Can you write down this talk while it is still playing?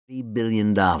$3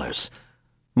 billion,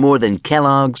 more than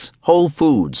Kellogg's, Whole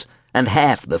Foods, and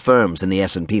half the firms in the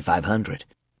S&P 500.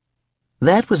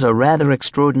 That was a rather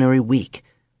extraordinary week,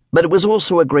 but it was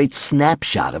also a great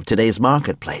snapshot of today's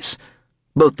marketplace,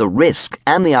 both the risk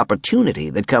and the opportunity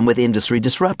that come with industry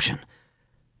disruption.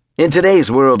 In today's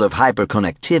world of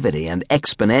hyperconnectivity and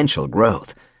exponential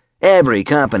growth, every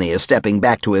company is stepping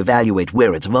back to evaluate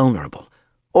where it's vulnerable,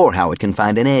 or how it can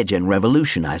find an edge and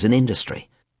revolutionize an industry.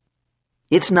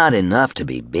 It's not enough to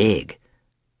be big.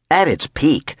 At its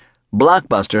peak,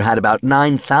 Blockbuster had about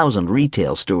 9,000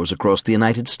 retail stores across the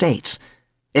United States.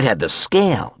 It had the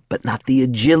scale, but not the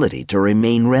agility to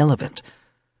remain relevant.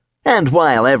 And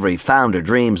while every founder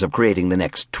dreams of creating the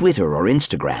next Twitter or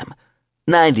Instagram,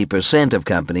 90% of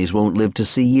companies won't live to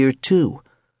see year 2.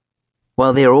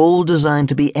 While they're all designed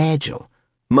to be agile,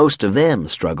 most of them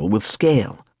struggle with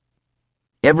scale.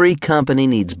 Every company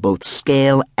needs both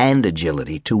scale and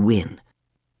agility to win.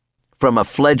 From a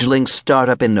fledgling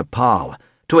startup in Nepal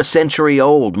to a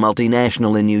century-old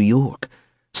multinational in New York,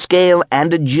 scale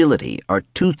and agility are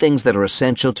two things that are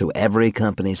essential to every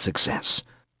company's success.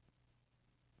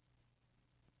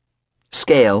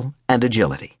 Scale and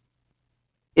agility.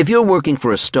 If you're working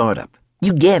for a startup,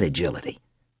 you get agility.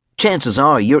 Chances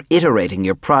are you're iterating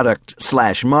your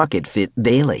product/market fit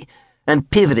daily and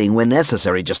pivoting when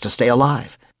necessary just to stay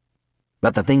alive.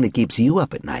 But the thing that keeps you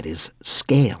up at night is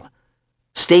scale.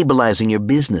 Stabilizing your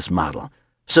business model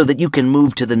so that you can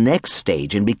move to the next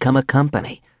stage and become a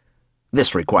company.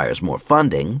 This requires more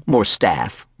funding, more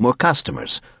staff, more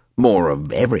customers, more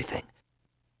of everything.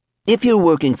 If you're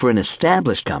working for an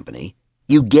established company,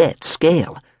 you get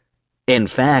scale. In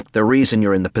fact, the reason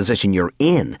you're in the position you're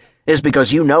in is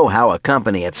because you know how a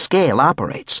company at scale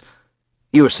operates.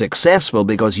 You're successful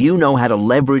because you know how to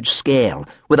leverage scale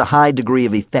with a high degree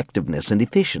of effectiveness and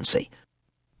efficiency.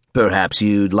 Perhaps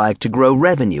you'd like to grow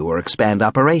revenue or expand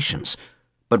operations,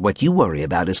 but what you worry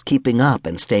about is keeping up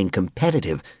and staying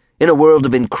competitive in a world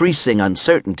of increasing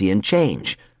uncertainty and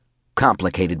change,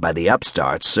 complicated by the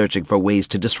upstarts searching for ways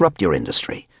to disrupt your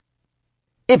industry.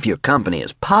 If your company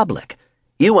is public,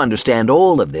 you understand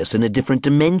all of this in a different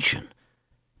dimension.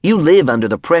 You live under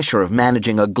the pressure of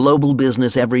managing a global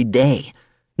business every day,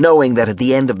 knowing that at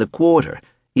the end of the quarter,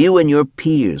 you and your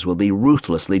peers will be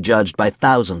ruthlessly judged by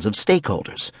thousands of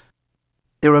stakeholders.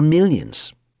 There are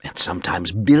millions, and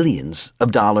sometimes billions,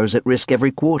 of dollars at risk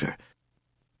every quarter.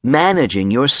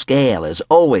 Managing your scale is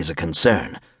always a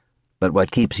concern, but what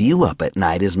keeps you up at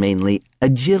night is mainly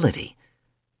agility.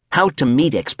 How to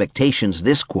meet expectations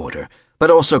this quarter, but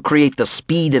also create the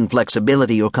speed and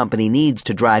flexibility your company needs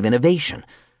to drive innovation,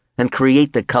 and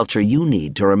create the culture you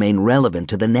need to remain relevant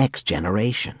to the next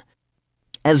generation.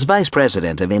 As Vice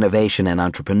President of Innovation and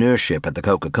Entrepreneurship at the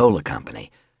Coca-Cola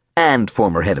Company, and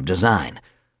former head of design,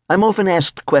 I'm often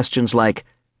asked questions like,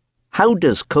 how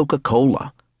does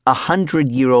Coca-Cola, a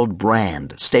 100-year-old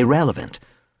brand, stay relevant?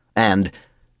 And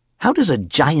how does a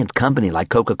giant company like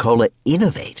Coca-Cola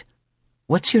innovate?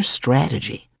 What's your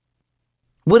strategy?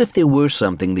 What if there were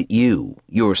something that you,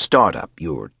 your startup,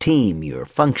 your team, your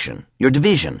function, your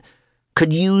division,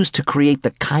 could use to create the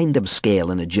kind of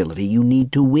scale and agility you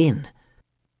need to win?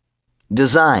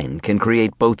 Design can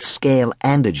create both scale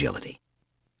and agility.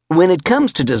 When it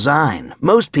comes to design,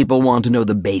 most people want to know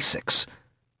the basics.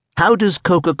 How does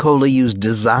Coca-Cola use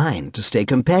design to stay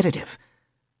competitive?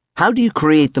 How do you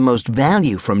create the most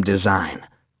value from design?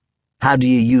 How do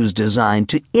you use design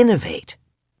to innovate?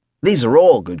 These are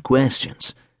all good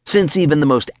questions, since even the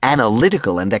most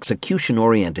analytical and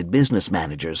execution-oriented business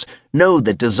managers know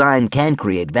that design can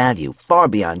create value far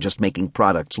beyond just making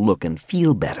products look and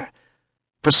feel better.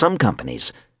 For some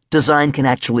companies, design can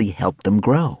actually help them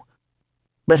grow.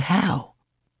 But how?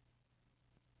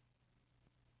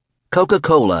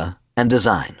 Coca-Cola and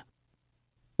design.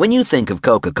 When you think of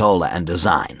Coca-Cola and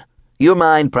design, your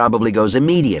mind probably goes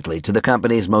immediately to the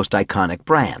company's most iconic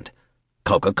brand,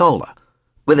 Coca-Cola,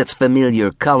 with its familiar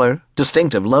color,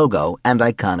 distinctive logo, and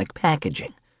iconic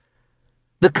packaging.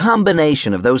 The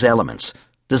combination of those elements,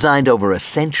 designed over a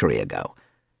century ago,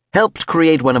 helped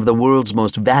create one of the world's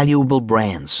most valuable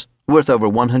brands, worth over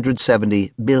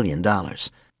 $170 billion.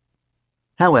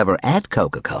 However, at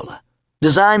Coca-Cola,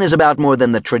 design is about more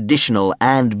than the traditional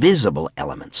and visible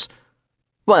elements.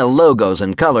 While logos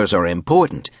and colors are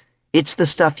important, it's the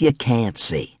stuff you can't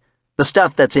see, the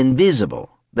stuff that's invisible,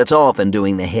 that's often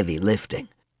doing the heavy lifting.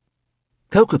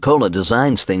 Coca-Cola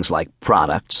designs things like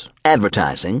products,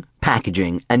 advertising,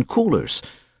 packaging, and coolers,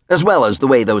 as well as the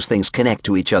way those things connect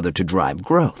to each other to drive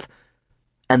growth.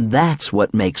 And that's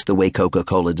what makes the way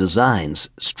Coca-Cola designs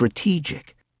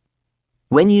strategic.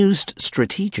 When used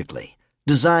strategically,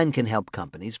 design can help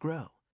companies grow.